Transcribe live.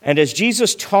And as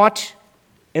Jesus taught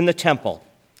in the temple,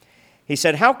 he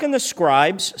said, "How can the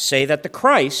scribes say that the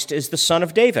Christ is the son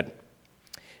of David?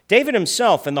 David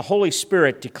himself in the Holy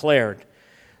Spirit declared,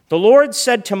 'The Lord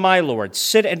said to my Lord,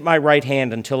 sit at my right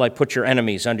hand until I put your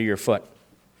enemies under your foot.'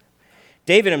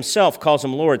 David himself calls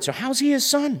him Lord, so how's he his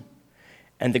son?"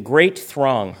 And the great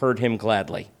throng heard him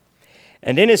gladly.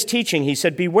 And in his teaching he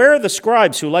said, "Beware of the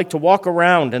scribes who like to walk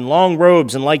around in long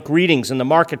robes and like greetings in the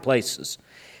marketplaces,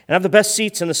 and have the best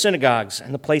seats in the synagogues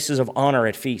and the places of honor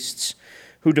at feasts,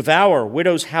 who devour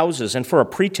widows' houses and for a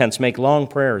pretense make long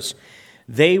prayers.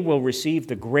 They will receive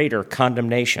the greater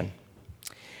condemnation."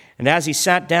 And as he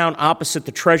sat down opposite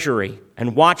the treasury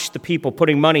and watched the people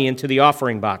putting money into the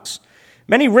offering box,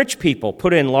 many rich people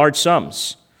put in large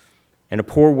sums, and a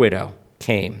poor widow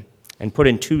came and put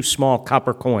in 2 small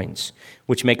copper coins,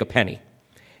 which make a penny.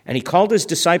 And he called his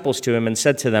disciples to him and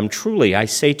said to them, "Truly, I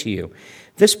say to you,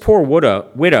 this poor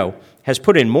widow has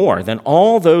put in more than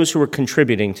all those who were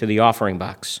contributing to the offering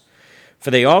box.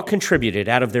 For they all contributed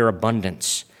out of their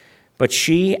abundance. But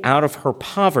she, out of her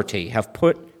poverty,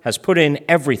 has put in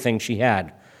everything she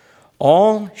had,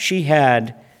 all she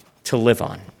had to live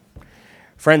on."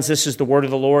 Friends, this is the word of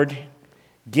the Lord,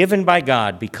 given by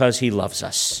God because he loves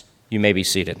us. You may be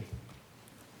seated.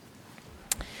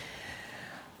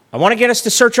 I want to get us to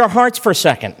search our hearts for a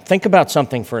second. Think about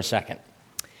something for a second.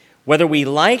 Whether we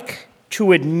like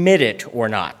to admit it or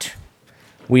not,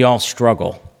 we all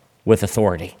struggle with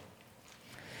authority.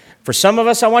 For some of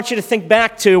us, I want you to think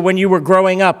back to when you were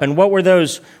growing up and what were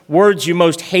those words you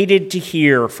most hated to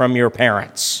hear from your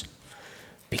parents?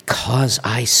 "Because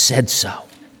I said so."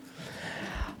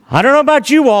 I don't know about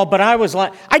you all, but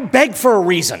I'd beg for a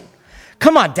reason.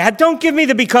 Come on, Dad, don't give me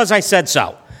the "because I said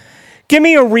so." Give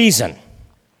me a reason.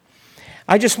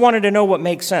 I just wanted to know what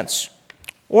makes sense.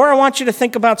 Or I want you to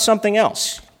think about something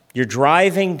else. You're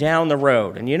driving down the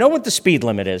road, and you know what the speed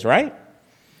limit is, right?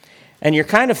 And you're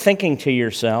kind of thinking to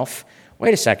yourself,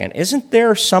 wait a second, isn't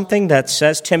there something that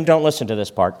says, Tim, don't listen to this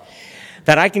part,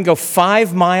 that I can go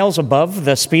 5 miles above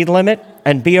the speed limit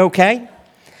and be okay?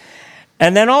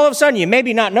 And then all of a sudden, you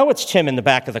maybe not know it's Tim in the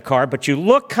back of the car, but you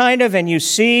look kind of and you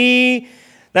see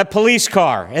that police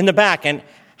car in the back. And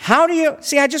how do you,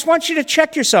 I just want you to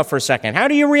check yourself for a second. How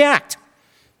do you react?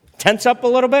 Tense up a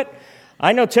little bit?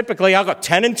 I know typically I'll go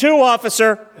 10 and 2,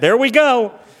 officer. There we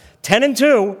go. 10 and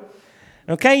 2.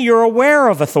 Okay, you're aware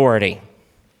of authority.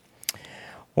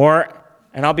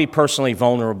 And I'll be personally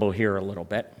vulnerable here a little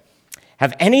bit.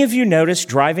 Have any of you noticed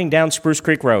driving down Spruce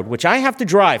Creek Road, which I have to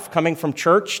drive coming from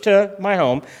church to my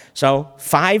home, so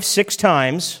 5-6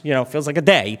 times, feels like a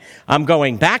day, I'm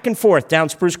going back and forth down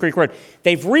Spruce Creek Road.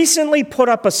 They've recently put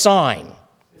up a sign.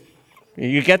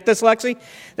 You get this, Lexi?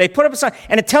 They put up a sign,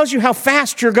 and it tells you how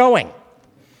fast you're going.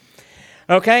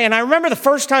 Okay, and I remember the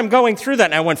first time going through that,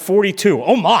 and I went 42.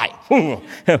 Oh, my.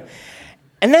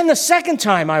 And then the second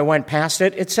time I went past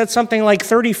it, it said something like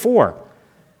 34.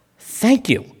 Thank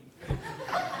you.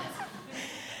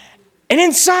 And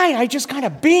inside, I just kind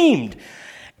of beamed.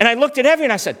 And I looked at Evie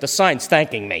and I said, the sign's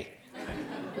thanking me.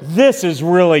 This is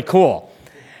really cool.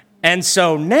 And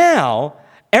so now,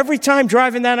 every time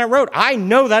driving down that road, I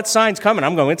know that sign's coming.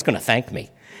 I'm going, it's going to thank me.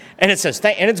 And it says,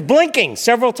 and it's blinking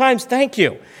several times, thank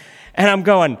you. And I'm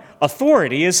going,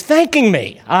 authority is thanking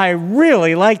me. I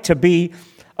really like to be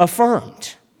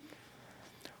affirmed.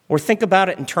 Or think about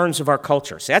it in terms of our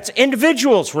culture. See, that's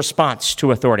individuals' response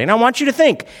to authority. And I want you to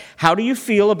think, how do you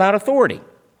feel about authority?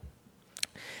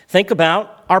 Think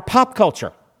about our pop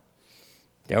culture.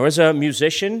 There was a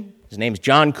musician, his name's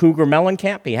John Cougar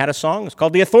Mellencamp. He had a song, it's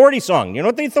called the Authority Song. You know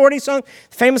what the Authority Song,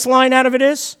 the famous line out of it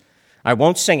is? I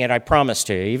won't sing it, I promise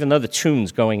to you, even though the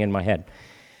tune's going in my head.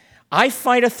 I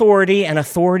fight authority, and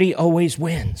authority always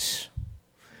wins.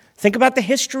 Think about the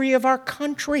history of our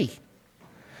country.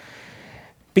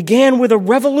 Began with a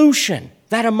revolution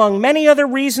that, among many other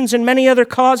reasons and many other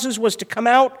causes, was to come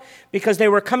out because they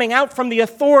were coming out from the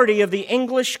authority of the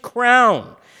English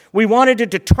crown. We wanted to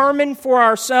determine for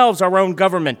ourselves our own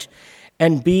government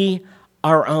and be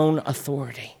our authority.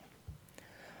 Authority.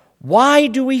 Why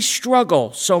do we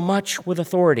struggle so much with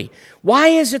authority? Why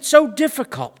is it so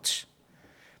difficult,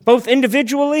 both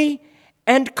individually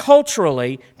and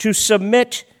culturally, to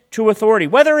submit to authority?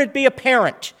 Whether it be a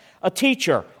parent, a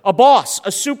teacher, a boss,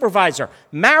 a supervisor,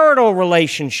 marital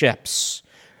relationships,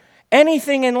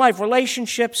 anything in life,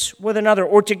 relationships with another,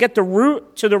 or to get to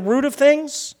the root of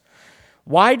things,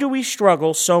 why do we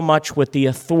struggle so much with the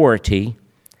authority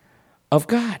of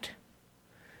God?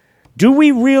 Do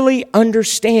we really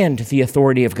understand the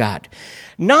authority of God?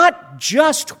 Not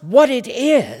just what it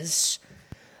is,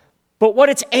 but what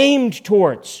it's aimed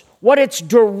towards, what it's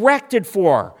directed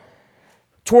for.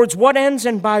 Towards what ends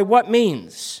and by what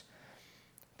means?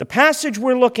 The passage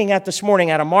we're looking at this morning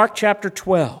out of Mark chapter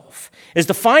 12 is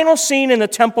the final scene in the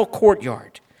temple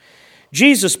courtyard.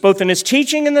 Jesus, both in his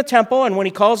teaching in the temple and when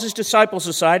he calls his disciples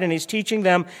aside and he's teaching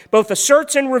them, both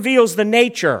asserts and reveals the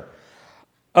nature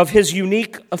of his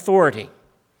unique authority.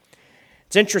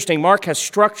 It's interesting, Mark has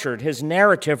structured his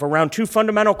narrative around two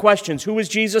fundamental questions. Who is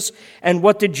Jesus and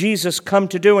what did Jesus come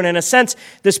to do? And in a sense,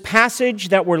 this passage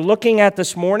that we're looking at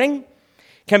this morning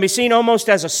can be seen almost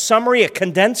as a summary, a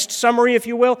condensed summary, if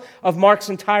you will, of Mark's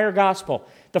entire gospel.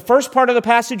 The first part of the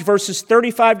passage, verses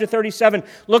 35 to 37,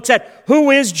 looks at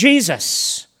who is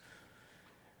Jesus.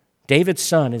 David's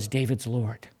son is David's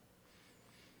Lord.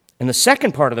 In the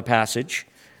second part of the passage,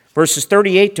 verses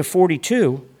 38 to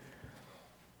 42,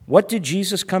 what did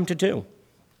Jesus come to do?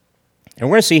 And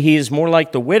we're going to see he is more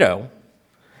like the widow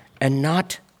and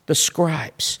not the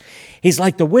scribes. He's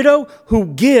like the widow who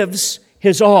gives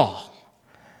his all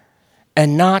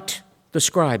and not the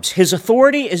scribes. His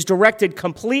authority is directed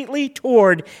completely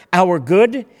toward our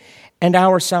good and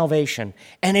our salvation.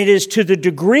 And it is to the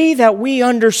degree that we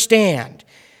understand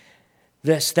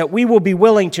this, that we will be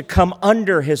willing to come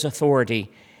under his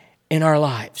authority in our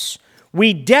lives.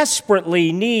 We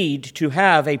desperately need to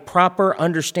have a proper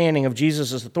understanding of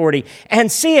Jesus' authority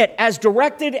and see it as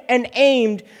directed and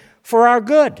aimed for our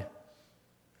good.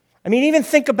 I mean, even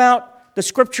think about the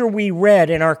scripture we read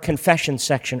in our confession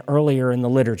section earlier in the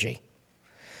liturgy.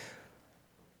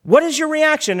 What is your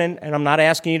reaction? And I'm not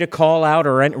asking you to call out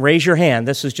or raise your hand.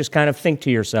 This is just kind of think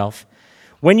to yourself.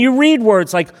 When you read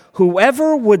words like,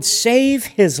 whoever would save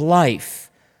his life,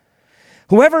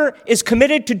 whoever is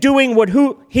committed to doing what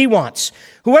he wants,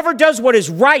 whoever does what is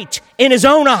right in his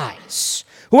own eyes,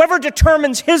 whoever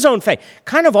determines his own fate,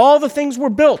 kind of all the things we're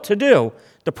built to do,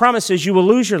 the promise is you will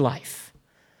lose your life.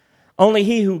 Only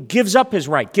he who gives up his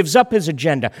right, gives up his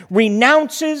agenda,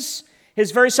 renounces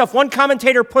his very self. One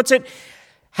commentator puts it,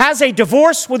 has a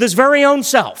divorce with his very own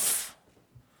self,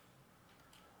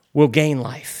 will gain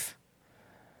life.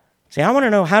 See, I want to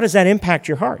know, how does that impact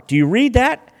your heart? Do you read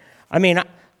that? I mean,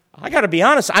 I got to be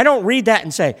honest, I don't read that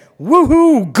and say,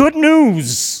 woohoo, good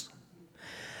news.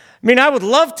 I mean, I would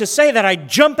love to say that. I'd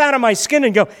jump out of my skin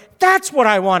and go, that's what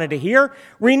I wanted to hear.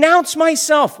 Renounce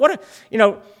myself.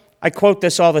 I quote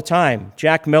this all the time.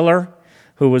 Jack Miller,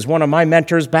 who was one of my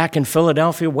mentors back in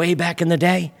Philadelphia way back in the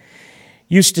day,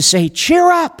 used to say,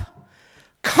 cheer up,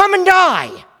 come and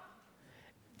die.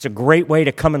 It's a great way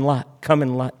to come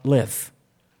and live.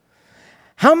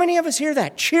 How many of us hear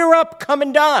that? Cheer up, come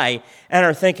and die, and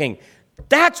are thinking,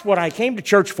 that's what I came to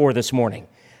church for this morning.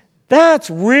 That's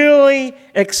really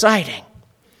exciting.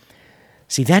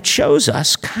 See, that shows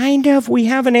us we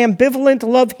have an ambivalent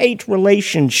love-hate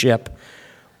relationship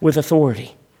with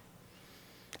authority.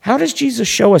 How does Jesus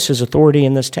show us his authority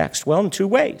in this text? Well, in two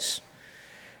ways.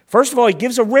 First of all, he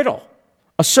gives a riddle,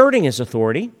 asserting his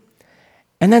authority.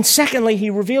 And then secondly,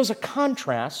 he reveals a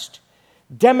contrast,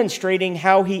 demonstrating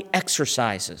how he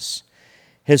exercises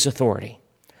his authority.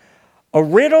 A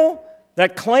riddle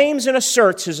that claims and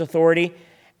asserts his authority,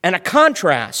 and a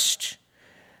contrast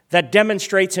that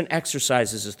demonstrates and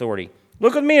exercises his authority.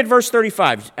 Look with me at verse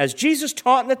 35. As Jesus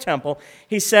taught in the temple,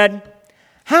 he said,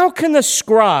 how can the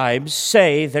scribes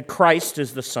say that Christ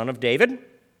is the son of David?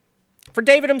 For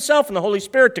David himself and the Holy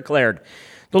Spirit declared,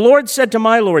 the Lord said to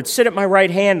my Lord, sit at my right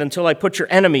hand until I put your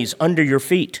enemies under your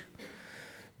feet.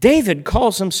 David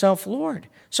calls himself Lord.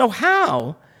 So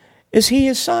how is he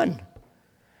his son?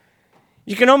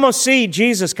 You can almost see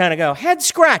Jesus kind of go, head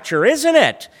scratcher, isn't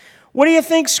it? What do you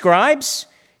think, scribes?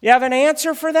 You have an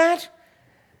answer for that?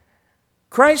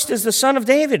 Christ is the son of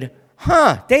David.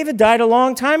 David died a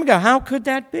long time ago. How could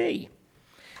that be?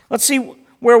 Let's see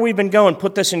where we've been going.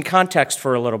 Put this in context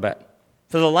for a little bit.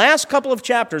 For the last couple of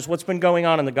chapters, what's been going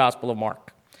on in the Gospel of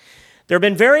Mark? There have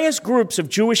been various groups of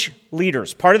Jewish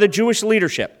leaders, part of the Jewish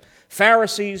leadership,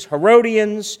 Pharisees,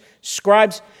 Herodians,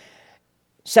 scribes,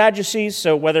 Sadducees,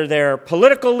 so whether they're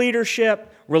political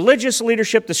leadership, religious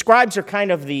leadership, the scribes are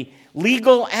kind of the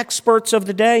legal experts of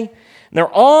the day. And they're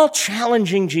all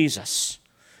challenging Jesus,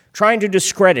 trying to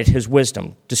discredit his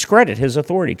wisdom, discredit his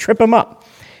authority, trip him up,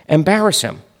 embarrass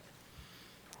him.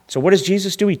 So what does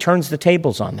Jesus do? He turns the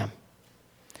tables on them.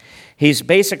 He's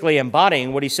basically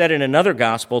embodying what he said in another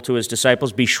gospel to his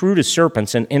disciples, be shrewd as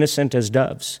serpents and innocent as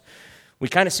doves. We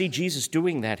kind of see Jesus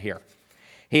doing that here.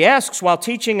 He asks, while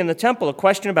teaching in the temple, a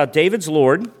question about David's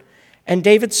Lord and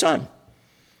David's son.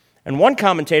 And one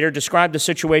commentator described the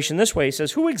situation this way. He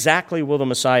says, who exactly will the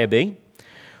Messiah be?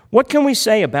 What can we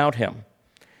say about him?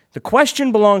 The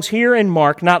question belongs here in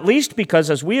Mark, not least because,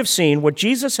 as we have seen, what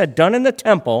Jesus had done in the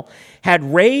temple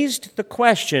had raised the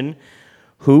question,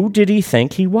 who did he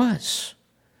think he was?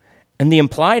 And the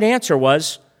implied answer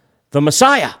was the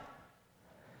Messiah,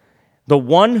 the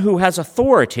one who has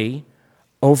authority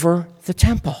over the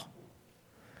temple.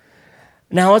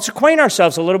 Now let's acquaint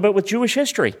ourselves a little bit with Jewish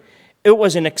history. It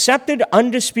was an accepted,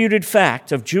 undisputed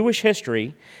fact of Jewish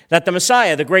history that the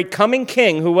Messiah, the great coming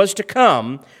king who was to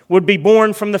come, would be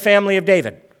born from the family of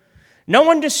David. No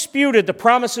one disputed the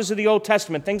promises of the Old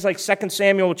Testament, things like 2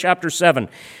 Samuel chapter 7,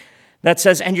 that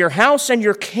says, and your house and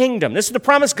your kingdom. This is the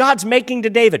promise God's making to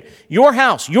David. Your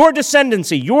house, your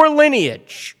descendancy, your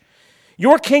lineage,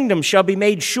 your kingdom shall be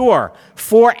made sure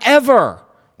forever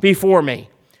before me.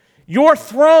 Your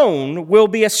throne will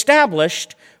be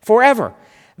established forever.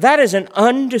 That is an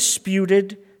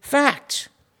undisputed fact.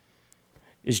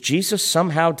 Is Jesus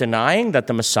somehow denying that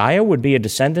the Messiah would be a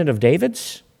descendant of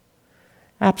David's?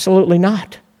 Absolutely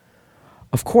not.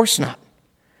 Of course not.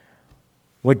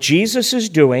 What Jesus is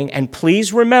doing, and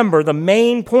please remember the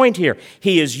main point here,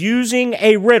 he is using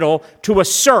a riddle to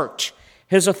assert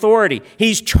his authority.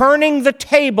 He's turning the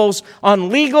tables on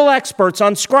legal experts,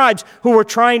 on scribes who were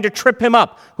trying to trip him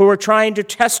up, who were trying to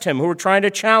test him, who were trying to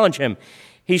challenge him.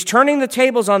 He's turning the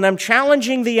tables on them,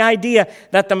 challenging the idea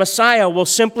that the Messiah will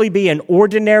simply be an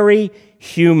ordinary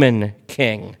human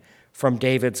king from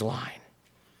David's line.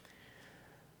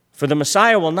 For the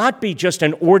Messiah will not be just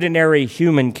an ordinary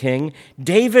human king.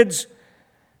 David's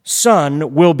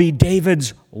son will be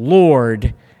David's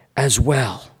Lord as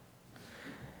well.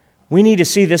 We need to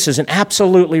see this as an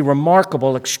absolutely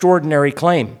remarkable, extraordinary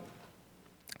claim.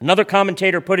 Another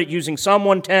commentator put it using Psalm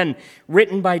 110,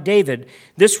 written by David.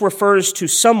 This refers to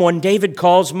someone David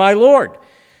calls my Lord.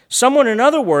 Someone, in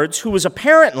other words, who was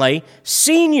apparently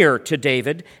senior to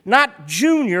David, not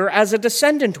junior as a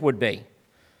descendant would be.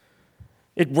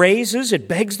 It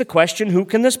begs the question, who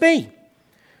can this be?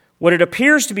 What it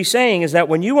appears to be saying is that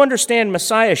when you understand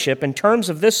messiahship in terms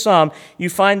of this psalm, you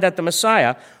find that the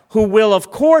Messiah, who will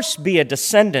of course be a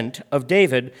descendant of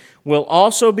David, will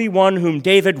also be one whom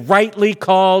David rightly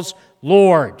calls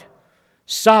Lord,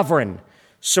 sovereign,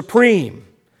 supreme.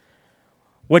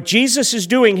 What Jesus is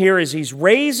doing here is he's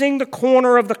raising the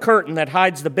corner of the curtain that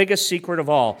hides the biggest secret of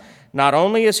all. Not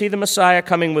only is he the Messiah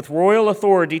coming with royal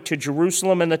authority to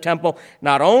Jerusalem and the temple,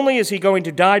 not only is he going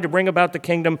to die to bring about the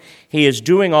kingdom, he is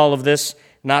doing all of this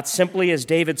not simply as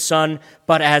David's son,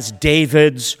 but as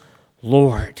David's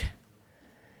Lord.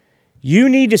 You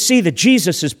need to see that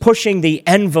Jesus is pushing the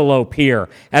envelope here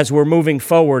as we're moving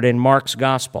forward in Mark's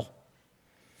gospel.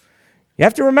 You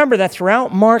have to remember that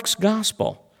throughout Mark's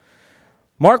gospel,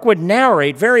 Mark would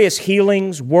narrate various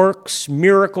healings, works,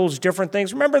 miracles, different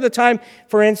things. Remember the time,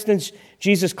 for instance,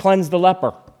 Jesus cleansed the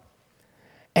leper.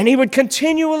 And he would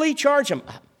continually charge him.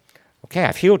 Okay,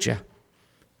 I've healed you.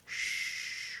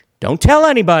 Shh. Don't tell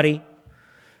anybody.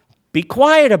 Be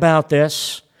quiet about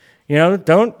this.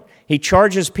 He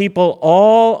charges people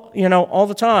all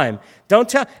the time. Don't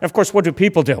tell. And of course, what do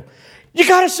people do? You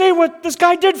got to say what this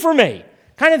guy did for me.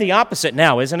 Kind of the opposite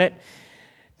now, isn't it?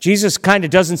 Jesus kind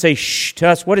of doesn't say shh to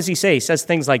us. What does he say? He says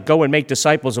things like, go and make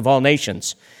disciples of all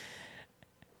nations.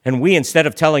 And we, instead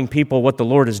of telling people what the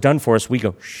Lord has done for us, we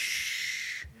go,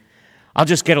 shh. I'll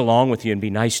just get along with you and be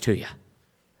nice to you.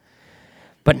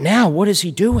 But now, what is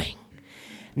he doing?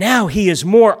 Now he is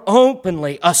more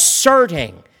openly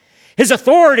asserting his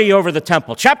authority over the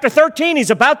temple. Chapter 13, he's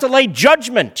about to lay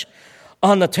judgment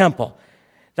on the temple.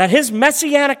 That his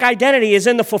messianic identity is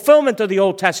in the fulfillment of the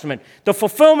Old Testament, the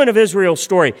fulfillment of Israel's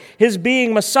story, his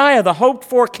being Messiah, the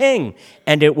hoped-for king,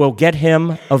 and it will get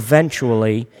him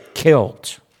eventually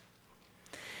killed.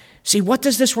 See, what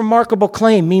does this remarkable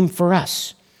claim mean for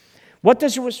us? What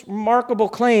does this remarkable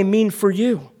claim mean for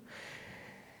you?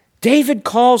 David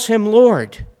calls him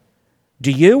Lord. Do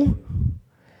you?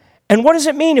 And what does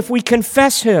it mean if we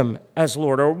confess him as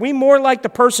Lord? Are we more like the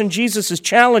person Jesus is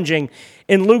challenging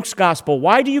in Luke's gospel?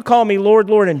 Why do you call me Lord,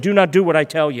 Lord, and do not do what I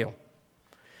tell you?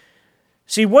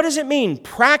 See, what does it mean,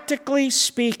 practically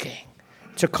speaking,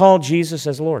 to call Jesus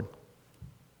as Lord?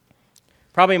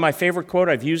 Probably my favorite quote,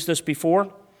 I've used this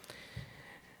before,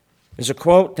 is a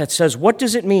quote that says, what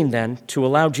does it mean then to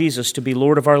allow Jesus to be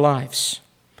Lord of our lives?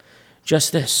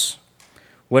 Just this: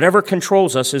 whatever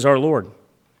controls us is our Lord.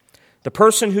 The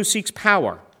person who seeks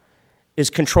power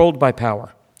is controlled by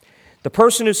power. The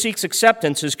person who seeks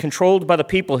acceptance is controlled by the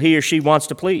people he or she wants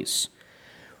to please.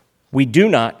 We do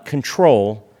not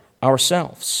control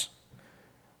ourselves.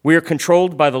 We are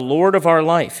controlled by the Lord of our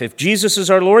life. If Jesus is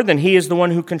our Lord, then he is the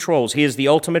one who controls. He is the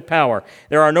ultimate power.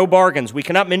 There are no bargains. We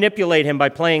cannot manipulate him by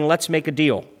playing let's make a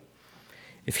deal.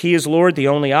 If he is Lord, the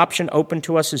only option open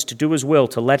to us is to do his will,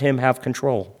 to let him have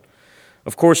control.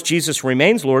 Of course, Jesus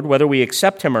remains Lord whether we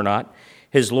accept him or not.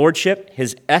 His lordship,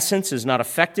 his essence is not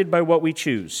affected by what we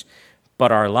choose,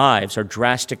 but our lives are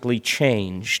drastically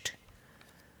changed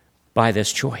by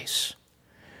this choice.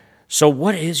 So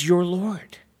what is your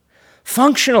Lord?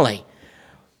 Functionally,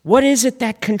 what is it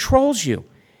that controls you?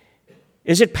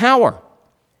 Is it power?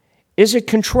 Is it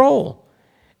control?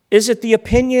 Is it the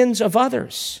opinions of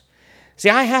others? See,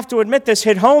 I have to admit this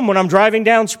hit home when I'm driving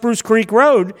down Spruce Creek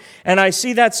Road and I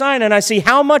see that sign and I see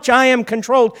how much I am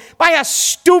controlled by a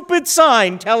stupid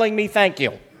sign telling me thank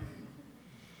you.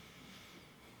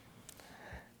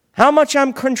 How much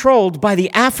I'm controlled by the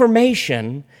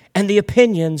affirmation and the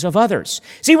opinions of others.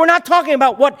 See, we're not talking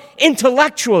about what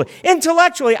intellectually.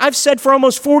 Intellectually, I've said for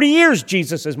almost 40 years,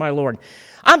 Jesus is my Lord.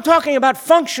 I'm talking about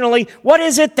functionally, what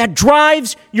is it that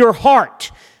drives your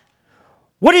heart?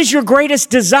 What is your greatest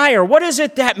desire? What is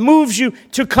it that moves you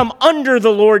to come under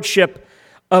the lordship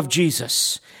of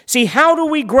Jesus? See, how do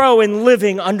we grow in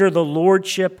living under the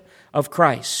lordship of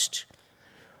Christ?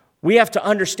 We have to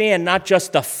understand not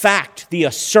just the fact, the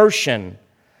assertion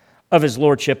of his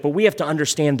lordship, but we have to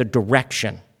understand the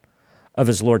direction of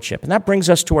his lordship. And that brings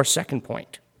us to our second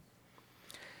point.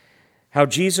 How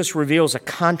Jesus reveals a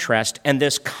contrast, and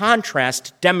this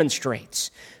contrast demonstrates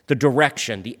the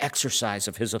direction, the exercise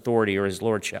of his authority or his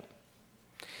lordship.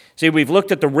 See, we've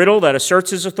looked at the riddle that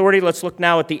asserts his authority. Let's look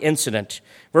now at the incident.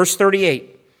 Verse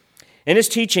 38. In his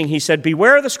teaching, he said,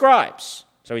 "Beware of the scribes."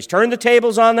 So he's turned the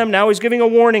tables on them. Now he's giving a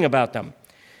warning about them.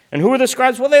 And who are the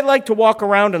scribes? Well, they like to walk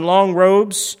around in long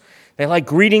robes. They like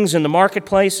greetings in the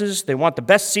marketplaces. They want the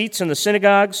best seats in the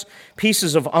synagogues,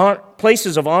 places of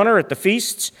honor at the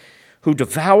feasts, who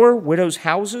devour widows'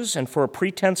 houses and for a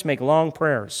pretense make long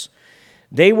prayers.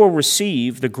 They will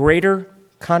receive the greater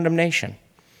condemnation.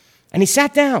 And he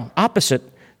sat down opposite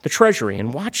the treasury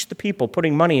and watched the people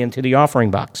putting money into the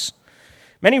offering box.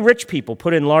 Many rich people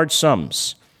put in large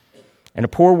sums, and a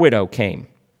poor widow came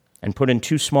and put in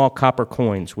 2 small copper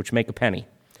coins, which make a penny.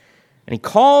 And he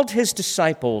called his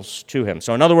disciples to him.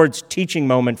 So in other words, teaching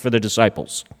moment for the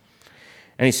disciples.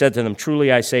 And he said to them,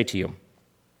 "Truly I say to you,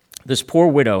 this poor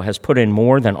widow has put in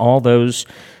more than all those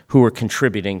who were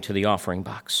contributing to the offering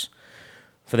box.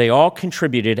 For they all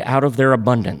contributed out of their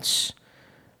abundance,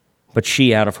 but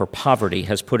she out of her poverty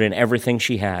has put in everything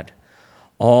she had,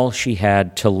 all she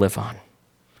had to live on."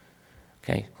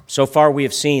 Okay, so far we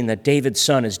have seen that David's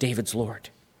son is David's Lord.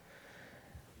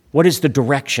 What is the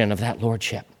direction of that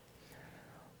lordship?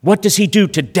 What does he do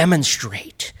to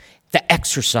demonstrate the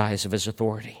exercise of his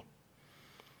authority?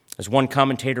 As one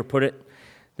commentator put it,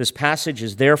 this passage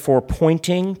is therefore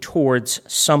pointing towards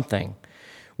something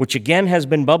which again has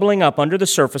been bubbling up under the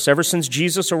surface ever since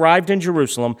Jesus arrived in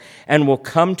Jerusalem and will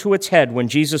come to its head when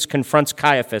Jesus confronts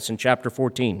Caiaphas in chapter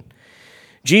 14.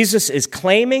 Jesus is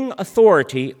claiming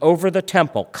authority over the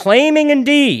temple, claiming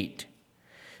indeed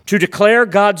to declare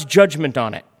God's judgment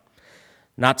on it,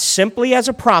 not simply as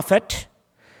a prophet,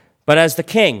 but as the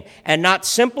king, and not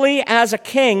simply as a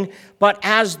king, but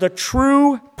as the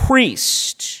true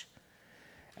priest,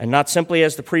 and not simply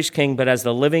as the priest king, but as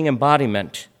the living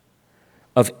embodiment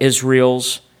of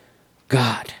Israel's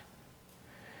God.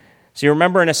 So you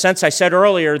remember, in a sense, I said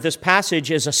earlier, this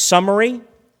passage is a summary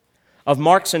of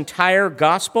Mark's entire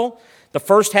gospel. The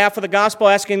first half of the gospel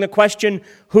asking the question,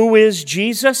 who is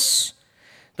Jesus?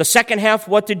 The second half,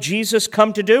 what did Jesus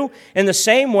come to do? In the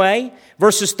same way,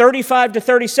 verses 35 to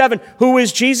 37, who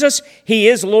is Jesus? He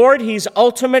is Lord. He's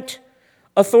ultimate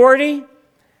authority.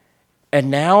 And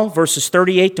now, verses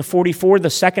 38 to 44, the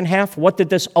second half, what did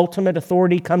this ultimate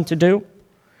authority come to do?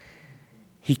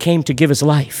 He came to give his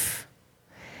life.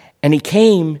 And he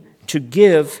came to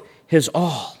give his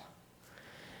all.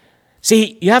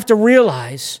 See, you have to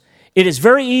realize it is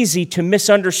very easy to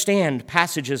misunderstand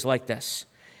passages like this.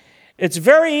 It's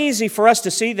very easy for us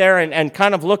to see there and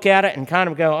kind of look at it and kind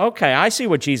of go, okay, I see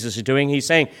what Jesus is doing. He's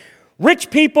saying,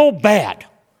 rich people, bad.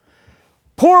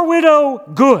 Poor widow,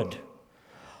 good.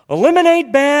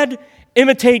 Eliminate bad,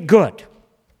 imitate good.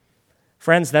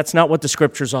 Friends, that's not what the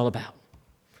Scripture's all about.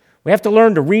 We have to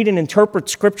learn to read and interpret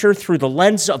Scripture through the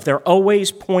lens of they're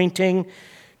always pointing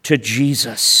to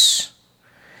Jesus.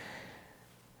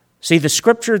 See, the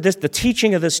Scripture, the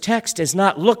teaching of this text is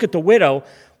not look at the widow,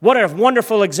 what a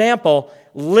wonderful example,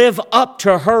 live up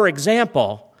to her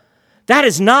example. That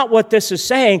is not what this is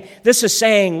saying. This is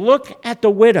saying, look at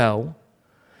the widow,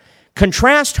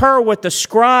 contrast her with the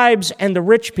scribes and the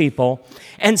rich people,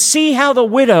 and see how the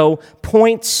widow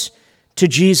points to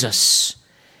Jesus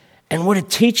and what it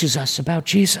teaches us about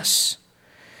Jesus.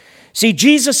 See,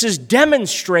 Jesus is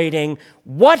demonstrating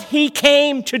what he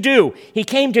came to do. He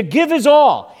came to give his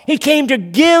all. He came to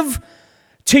give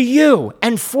to you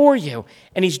and for you.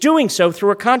 And he's doing so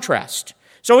through a contrast.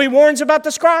 So he warns about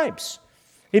the scribes.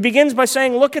 He begins by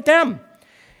saying, look at them.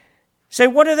 Say,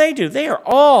 what do? They are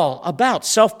all about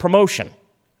self-promotion.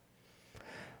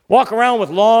 Walk around with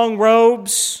long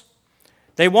robes.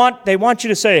 They want you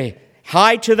to say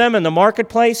hi to them in the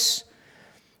marketplace.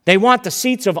 They want the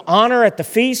seats of honor at the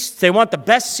feasts. They want the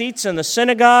best seats in the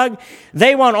synagogue.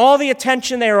 They want all the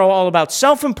attention. They are all about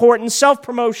self-importance,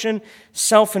 self-promotion,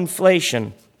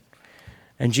 self-inflation.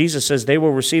 And Jesus says they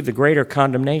will receive the greater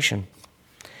condemnation.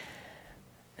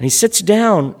 And he sits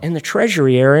down in the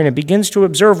treasury area and begins to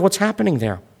observe what's happening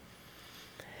there.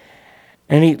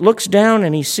 And he looks down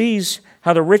and he sees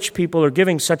how the rich people are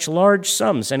giving such large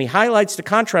sums. And he highlights the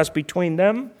contrast between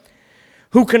them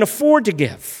who can afford to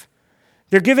give.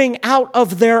 They're giving out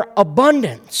of their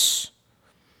abundance.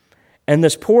 And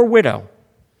this poor widow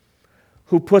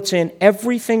who puts in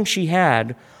everything she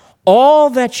had, all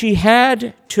that she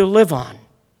had to live on.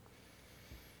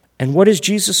 And what is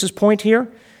Jesus' point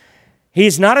here?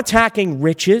 He's not attacking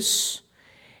riches.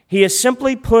 He is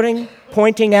simply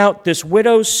pointing out this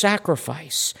widow's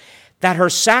sacrifice, that her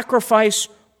sacrifice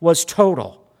was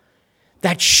total,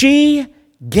 that she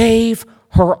gave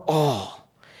her all,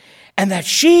 and that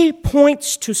she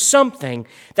points to something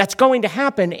that's going to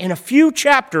happen in a few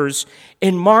chapters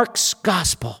in Mark's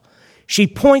gospel. She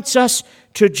points us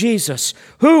to Jesus,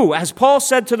 who, as Paul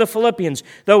said to the Philippians,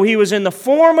 though he was in the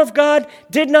form of God,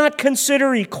 did not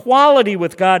consider equality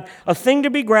with God a thing to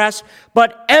be grasped,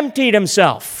 but emptied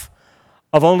himself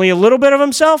of only a little bit of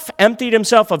himself, emptied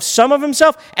himself of some of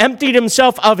himself, emptied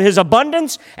himself of his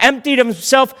abundance, emptied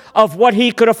himself of what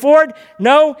he could afford.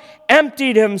 No,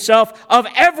 emptied himself of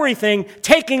everything,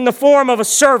 taking the form of a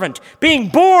servant, being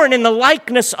born in the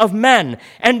likeness of men,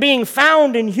 and being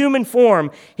found in human form.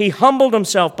 He humbled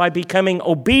himself by becoming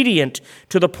obedient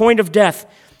to the point of death,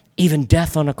 even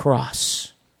death on a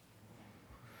cross.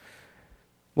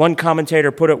 One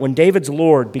commentator put it, when David's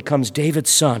Lord becomes David's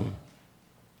son,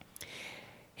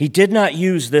 he did not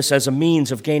use this as a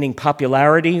means of gaining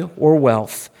popularity or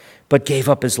wealth, but gave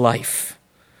up his life.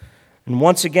 And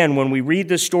once again, when we read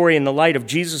this story in the light of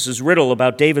Jesus' riddle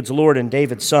about David's Lord and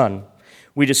David's son,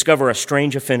 we discover a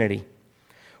strange affinity.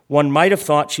 One might have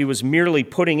thought she was merely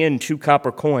putting in 2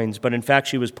 copper coins, but in fact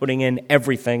she was putting in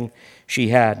everything she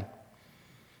had.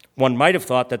 One might have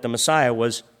thought that the Messiah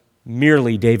was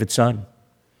merely David's son,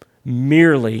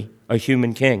 merely a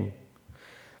human king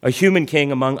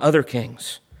among other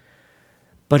kings.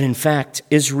 But in fact,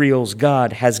 Israel's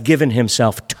God has given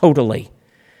himself totally,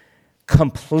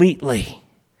 completely,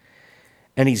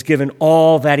 and he's given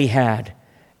all that he had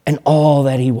and all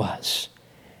that he was.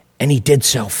 And he did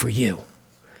so for you,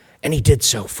 and he did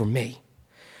so for me.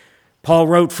 Paul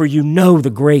wrote, "For you know the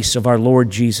grace of our Lord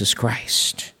Jesus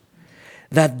Christ,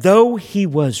 that though he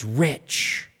was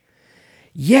rich,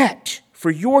 yet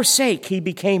for your sake he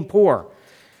became poor,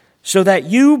 so that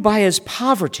you by his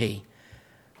poverty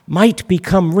might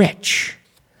become rich."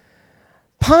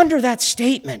 Ponder that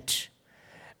statement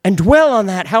and dwell on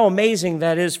that, how amazing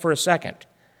that is for a second.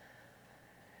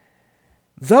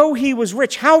 Though he was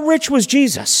rich, how rich was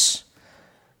Jesus?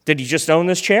 Did he just own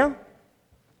this chair?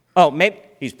 Oh, maybe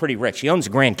he's pretty rich. He owns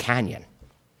the Grand Canyon.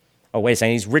 Oh, wait a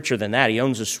second, he's richer than that. He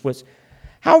owns the Swiss.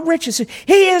 How rich is he?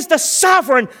 He is the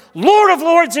sovereign Lord of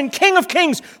lords and King of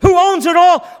kings who owns it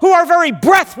all, who our very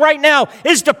breath right now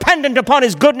is dependent upon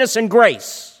his goodness and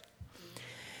grace.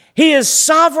 He is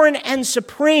sovereign and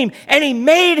supreme, and he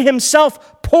made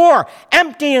himself poor,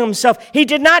 emptying himself. He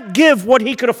did not give what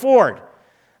he could afford.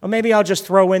 Well, maybe I'll just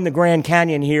throw in the Grand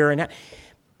Canyon here.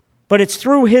 But it's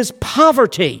through his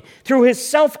poverty, through his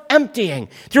self-emptying,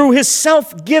 through his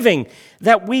self-giving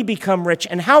that we become rich.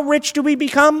 And how rich do we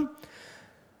become?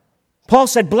 Paul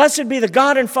said, "Blessed be the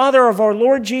God and Father of our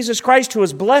Lord Jesus Christ, who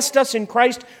has blessed us in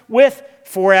Christ with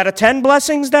 4 out of 10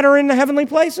 blessings that are in the heavenly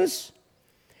places."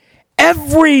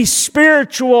 Every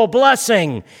spiritual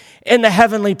blessing in the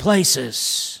heavenly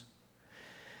places.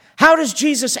 How does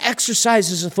Jesus exercise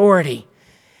his authority?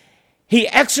 He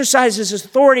exercises his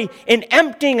authority in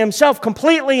emptying himself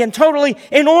completely and totally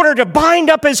in order to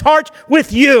bind up his heart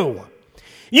with you.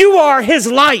 You are his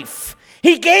life.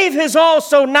 He gave his all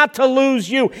so not to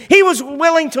lose you. He was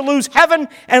willing to lose heaven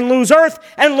and lose earth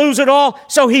and lose it all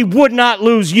so he would not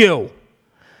lose you.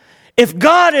 If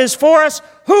God is for us,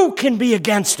 who can be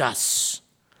against us?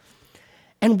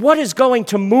 And what is going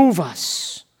to move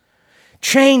us,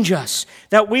 change us,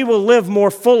 that we will live more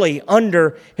fully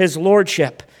under his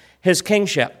lordship, his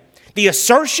kingship? The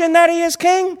assertion that he is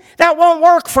king, that won't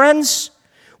work, friends.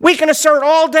 We can assert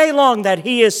all day long that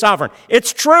he is sovereign.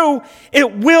 It's true.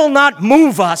 It will not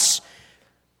move us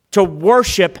to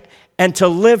worship and to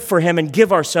live for him and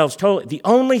give ourselves totally. The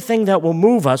only thing that will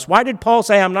move us, why did Paul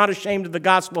say, I'm not ashamed of the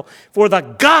gospel? For the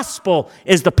gospel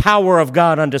is the power of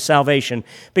God unto salvation.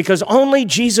 Because only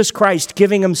Jesus Christ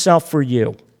giving himself for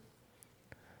you,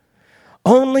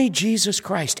 only Jesus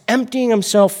Christ emptying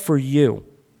himself for you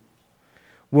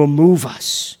will move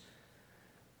us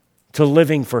to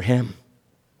living for him,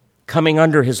 coming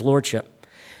under his lordship.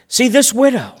 See, this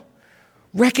widow,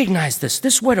 recognize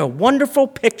this widow, wonderful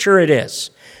picture it is,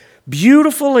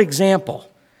 beautiful example,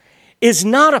 is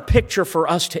not a picture for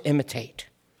us to imitate.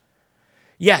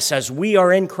 Yes, as we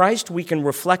are in Christ, we can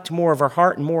reflect more of our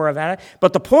heart and more of that.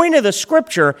 But the point of the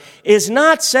scripture is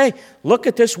not say, look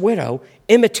at this widow,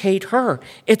 imitate her.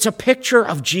 It's a picture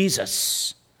of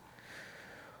Jesus,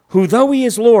 who though he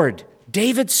is Lord,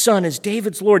 David's son is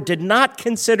David's Lord, did not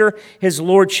consider his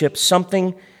lordship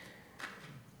something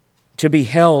to be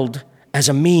held as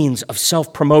a means of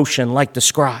self-promotion like the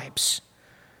scribes.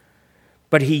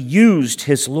 But he used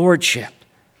his lordship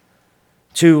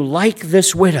to, like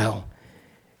this widow,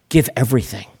 give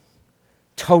everything,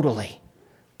 totally,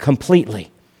 completely,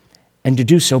 and to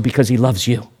do so because he loves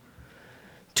you,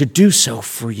 to do so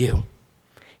for you.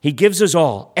 He gives us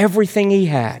all, everything he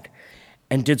had,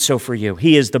 and did so for you.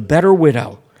 He is the better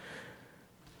widow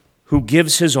who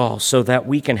gives his all so that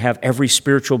we can have every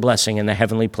spiritual blessing in the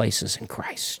heavenly places in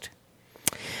Christ.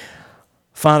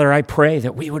 Father, I pray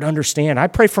that we would understand. I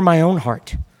pray for my own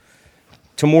heart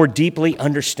to more deeply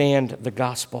understand the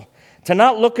gospel, to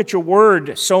not look at your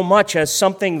word so much as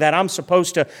something that I'm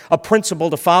supposed to, a principle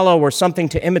to follow or something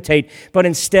to imitate, but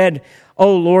instead,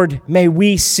 oh Lord, may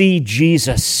we see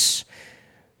Jesus.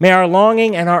 May our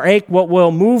longing and our ache, what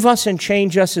will move us and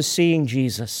change us is seeing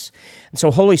Jesus. And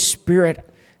so, Holy Spirit,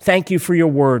 thank you for your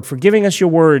word, for giving us your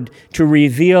word to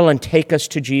reveal and take us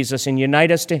to Jesus and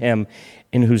unite us to him,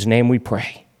 in whose name we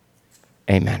pray.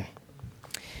 Amen.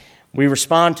 We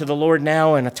respond to the Lord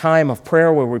now in a time of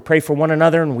prayer where we pray for one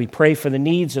another and we pray for the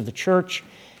needs of the church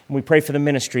and we pray for the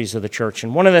ministries of the church.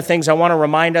 And one of the things I want to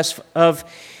remind us of,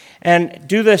 and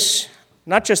do this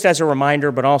not just as a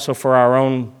reminder but also for our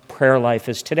own prayer life,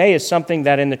 is today is something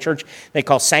that in the church they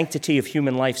call Sanctity of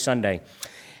Human Life Sunday.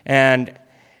 And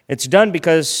it's done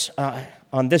because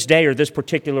on this day or this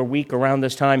particular week around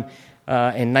this time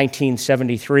in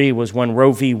 1973 was when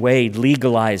Roe v. Wade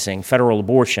legalizing federal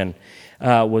abortion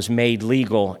was made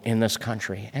legal in this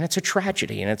country. And it's a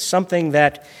tragedy, and it's something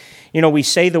that, we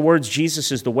say the words,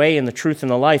 Jesus is the way and the truth and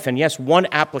the life, and yes, one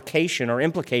application or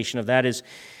implication of that is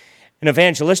an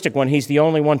evangelistic one. He's the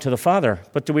only one to the Father.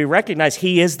 But do we recognize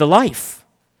he is the life?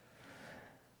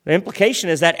 The implication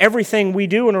is that everything we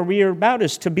do and we are about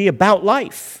is to be about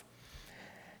life.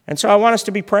 And so I want us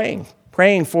to be praying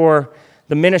for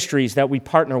the ministries that we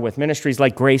partner with, ministries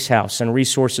like Grace House and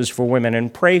Resources for Women,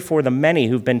 and pray for the many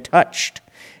who've been touched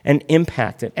and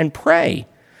impacted, and pray.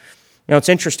 It's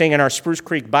interesting in our Spruce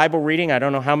Creek Bible reading, I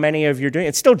don't know how many of you are doing,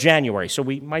 it's still January, so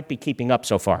we might be keeping up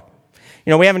so far.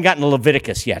 We haven't gotten to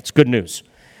Leviticus yet, it's good news.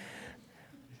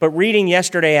 But reading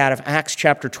yesterday out of Acts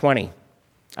chapter 20,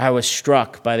 I was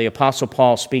struck by the Apostle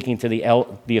Paul speaking to the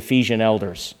Ephesian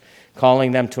elders,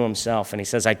 calling them to himself, and he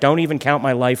says, I don't even count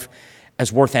my life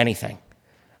as worth anything.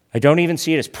 I don't even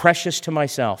see it as precious to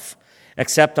myself,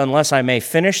 except unless I may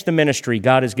finish the ministry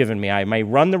God has given me. I may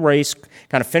run the race,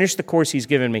 kind of finish the course he's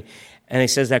given me. And he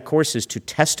says that course is to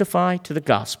testify to the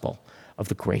gospel of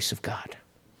the grace of God.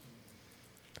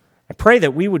 I pray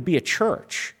that we would be a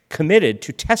church committed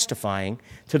to testifying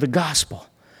to the gospel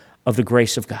of the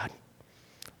grace of God.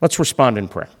 Let's respond in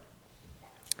prayer.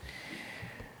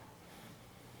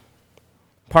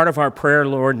 Part of our prayer,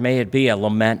 Lord, may it be a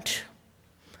lament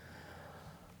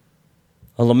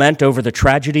over the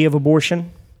tragedy of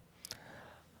abortion,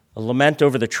 a lament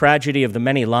over the tragedy of the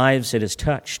many lives it has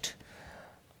touched,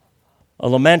 a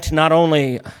lament not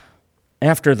only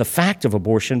after the fact of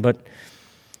abortion, but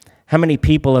how many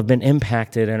people have been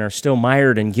impacted and are still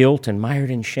mired in guilt and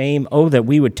mired in shame. Oh, that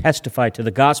we would testify to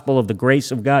the gospel of the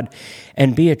grace of God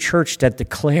and be a church that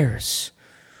declares,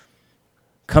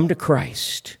 come to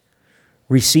Christ,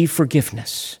 receive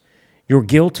forgiveness. Your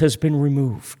guilt has been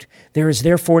removed. There is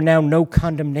therefore now no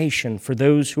condemnation for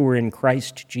those who are in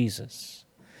Christ Jesus.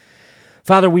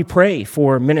 Father, we pray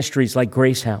for ministries like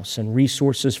Grace House and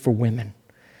Resources for Women.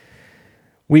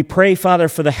 We pray, Father,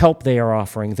 for the help they are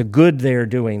offering, the good they are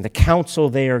doing, the counsel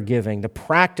they are giving, the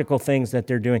practical things that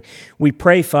they're doing. We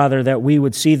pray, Father, that we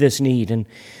would see this need and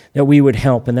that we would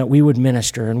help and that we would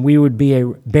minister and we would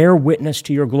bear witness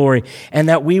to your glory and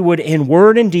that we would in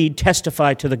word and deed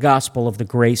testify to the gospel of the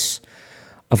grace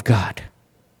of God.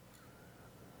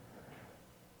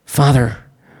 Father,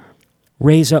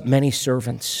 raise up many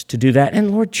servants to do that.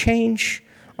 And Lord, change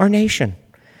our nation.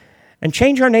 And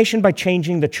change our nation by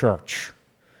changing the church.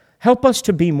 Help us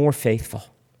to be more faithful.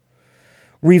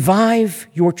 Revive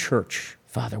your church,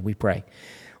 Father, we pray.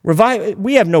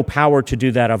 We have no power to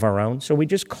do that of our own, so we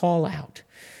just call out.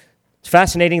 It's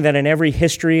fascinating that in every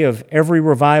history of every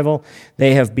revival,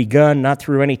 they have begun not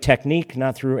through any technique,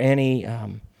 not through any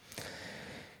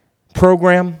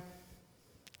program.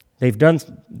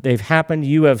 They've happened.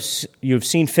 You have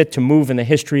seen fit to move in the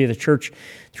history of the church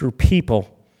through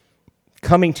people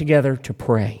coming together to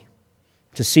pray,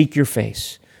 to seek your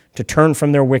face, to turn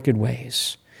from their wicked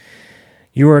ways.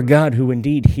 You are a God who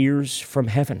indeed hears from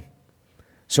heaven.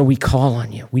 So we call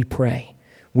on you, we pray,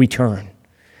 we turn.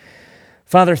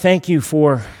 Father, thank you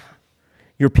for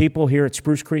your people here at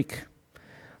Spruce Creek.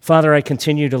 Father, I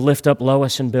continue to lift up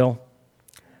Lois and Bill.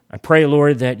 I pray,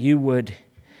 Lord, that you would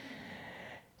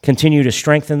continue to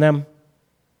strengthen them,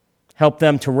 help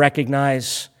them to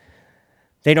recognize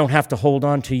they don't have to hold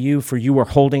on to you, for you are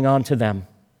holding on to them.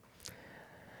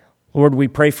 Lord, we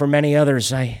pray for many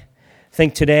others. I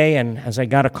think today, and as I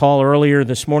got a call earlier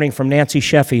this morning from Nancy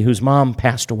Sheffy, whose mom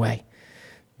passed away.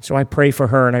 So I pray for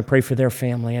her and I pray for their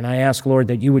family, and I ask, Lord,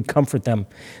 that you would comfort them,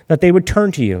 that they would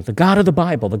turn to you, the God of the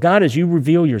Bible, the God as you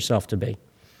reveal yourself to be.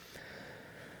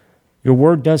 Your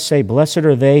word does say, blessed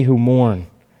are they who mourn,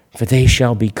 for they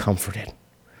shall be comforted.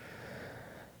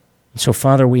 And so,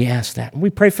 Father, we ask that. And we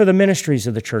pray for the ministries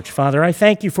of the church. Father, I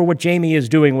thank you for what Jamie is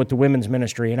doing with the women's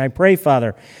ministry, and I pray,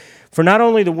 Father, for not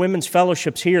only the women's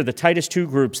fellowships here, the Titus II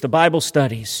groups, the Bible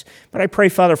studies, but I pray,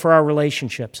 Father, for our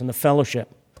relationships and the fellowship.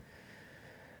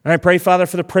 And I pray, Father,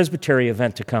 for the Presbytery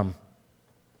event to come.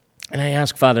 And I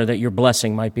ask, Father, that your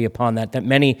blessing might be upon that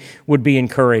many would be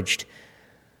encouraged,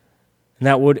 and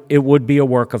it would be a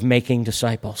work of making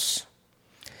disciples.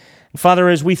 And Father,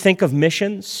 as we think of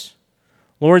missions,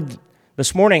 Lord,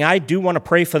 this morning I do want to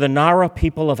pray for the Nara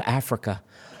people of Africa,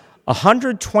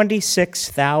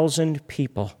 126,000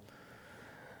 people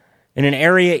in an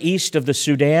area east of the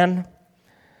Sudan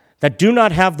that do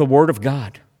not have the Word of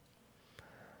God.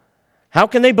 How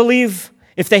can they believe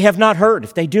if they have not heard,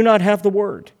 if they do not have the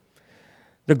Word?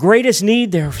 The greatest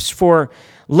need there is for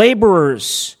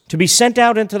laborers to be sent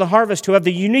out into the harvest who have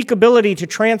the unique ability to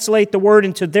translate the Word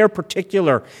into their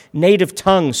particular native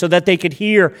tongue so that they could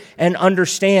hear and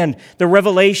understand the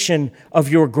revelation of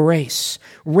your grace.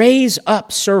 Raise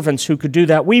up servants who could do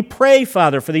that. We pray,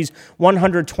 Father, for these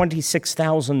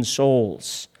 126,000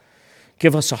 souls.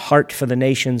 Give us a heart for the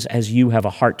nations as you have a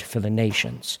heart for the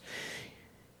nations.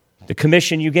 The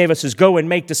commission you gave us is go and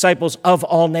make disciples of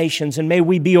all nations, and may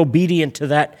we be obedient to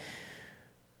that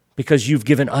because you've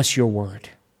given us your word.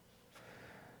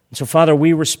 And so, Father,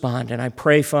 we respond, and I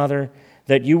pray, Father,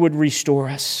 that you would restore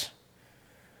us.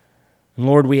 And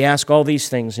Lord, we ask all these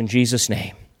things in Jesus'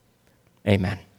 name. Amen.